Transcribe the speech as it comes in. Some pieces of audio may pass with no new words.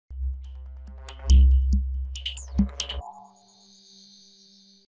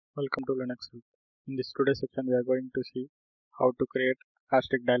Welcome to Linux Help. In this today's section, we are going to see how to create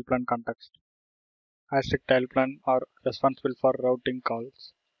Asterisk Dialplan context. Asterisk Dialplan are responsible for routing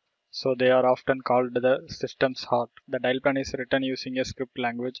calls, so they are often called the system's heart. The Dialplan is written using a script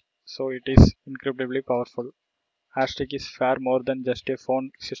language, so it is incredibly powerful. Asterisk is far more than just a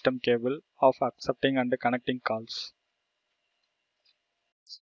phone system capable of accepting and connecting calls.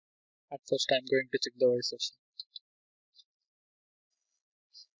 At first, I am going to check the OS version.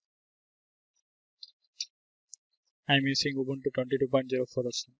 I am using Ubuntu 22.04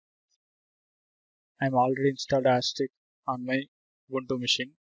 version. I am already installed Asterisk on my Ubuntu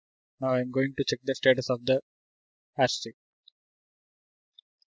machine. Now I am going to check the status of the Asterisk.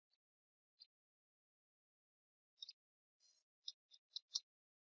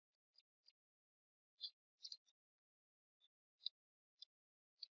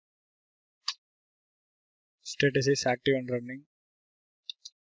 Status is active and running.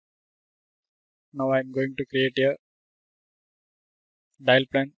 Now I am going to create a dial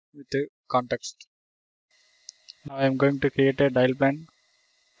plan with a context. Now I am going to create a dial plan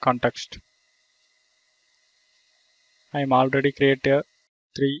context. I am already created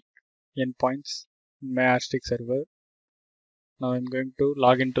 3 endpoints in my Asterisk server. Now I am going to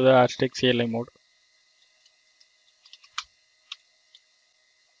log into the Asterisk CLI mode.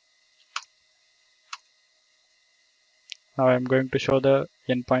 Now I am going to show the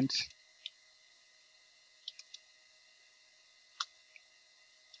endpoints.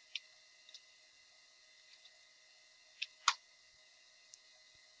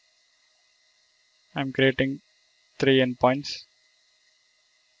 I am creating 3 endpoints.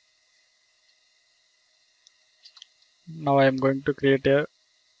 Now I am going to create a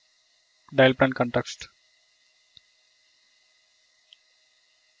dial plan context.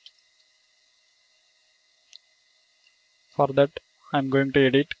 For that, I am going to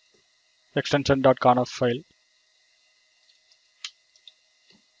edit extension.conf file.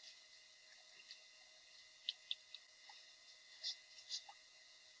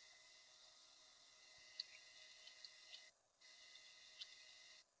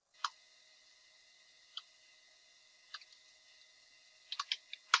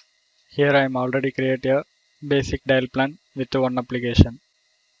 Here I am already create a basic dial plan with one application.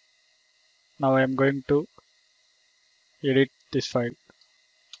 Now I am going to edit this file.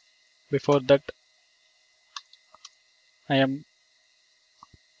 Before that, I am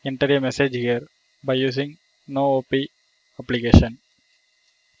enter a message here by using no op application.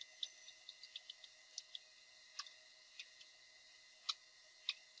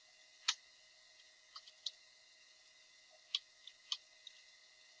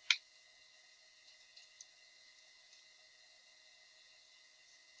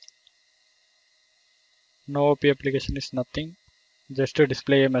 No op application is nothing, just to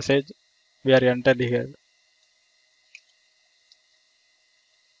display a message we are entered here.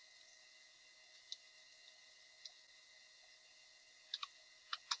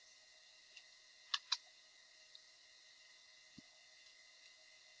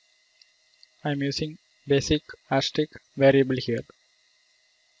 I am using basic asterisk variable here.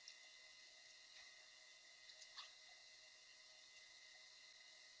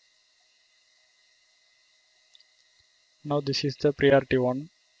 Now this is the priority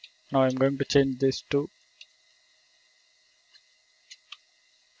one. Now I am going to change this to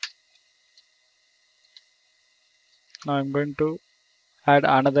now I am going to add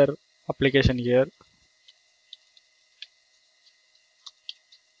another application here.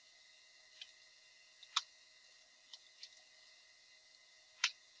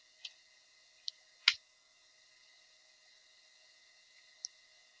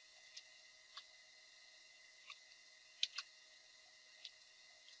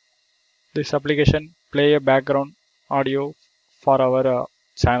 This application play a background audio for our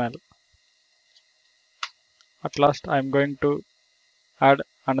channel. At last I am going to add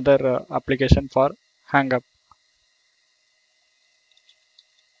another application for hang up.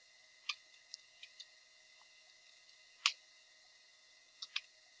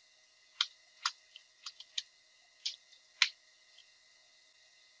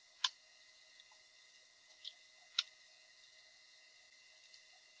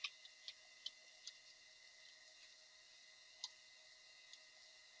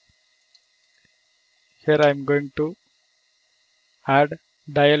 Here I am going to add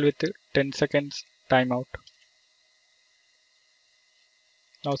dial with 10 seconds timeout.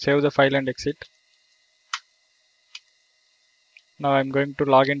 Now save the file and exit. Now I am going to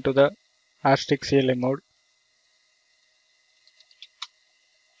log into the Asterisk CLI mode.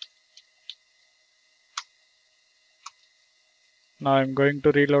 Now I'm going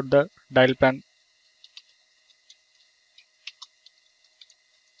to reload the dial plan.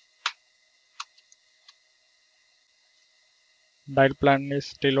 Dial plan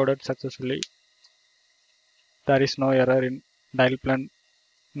is reloaded successfully. There is no error in dial plan.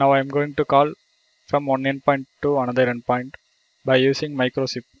 Now I'm going to call from one endpoint to another endpoint by using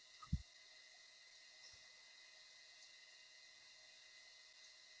microsip.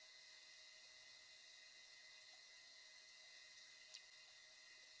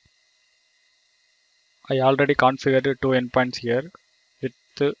 I already configured two endpoints here with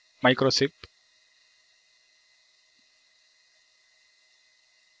microsip.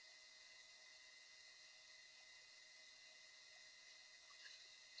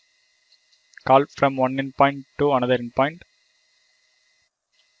 Call from one endpoint to another endpoint.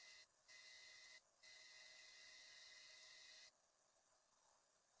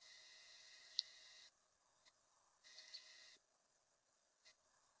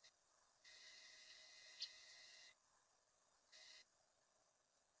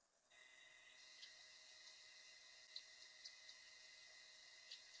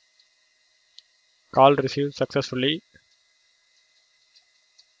 Call received successfully.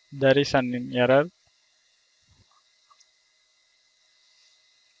 There is an error.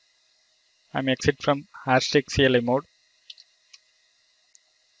 I'm exit from Asterisk CLI mode.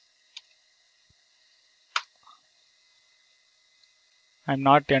 I'm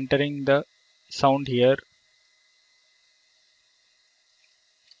not entering the sound here.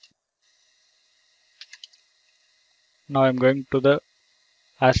 Now I'm going to the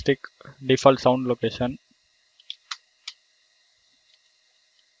Asterisk default sound location.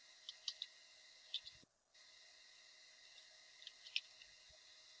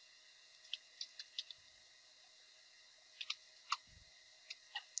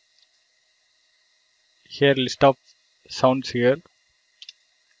 Here list of sounds here.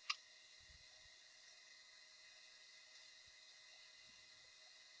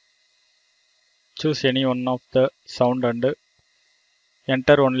 Choose any one of the sound and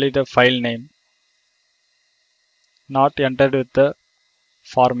enter only the file name, not entered with the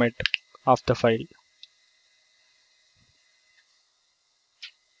format of the file.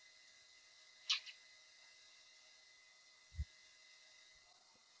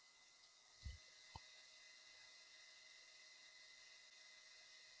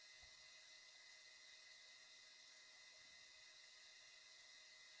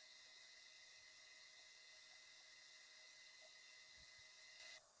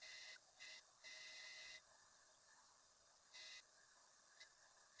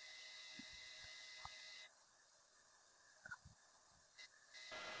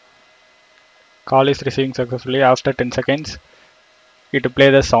 Call is receiving successfully. After 10 seconds, it will play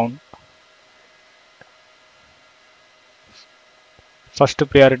the sound. First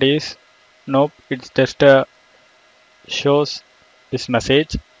priority is nope, it's just shows this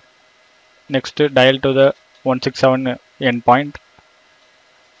message. Next, dial to the 167 endpoint.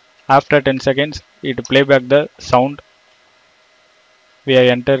 After 10 seconds, it play back the sound we have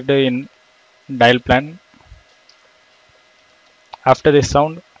entered in dial plan. After this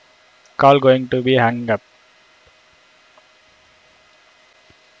sound, call going to be hang up.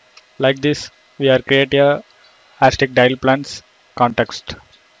 Like this, we are create a Asterisk Dialplans context.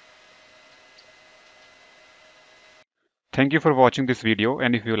 Thank you for watching this video,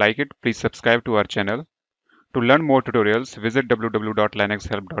 and if you like it, please subscribe to our channel. To learn more tutorials, visit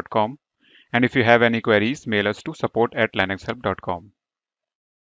www.linuxhelp.com, and if you have any queries, mail us to support@linuxhelp.com.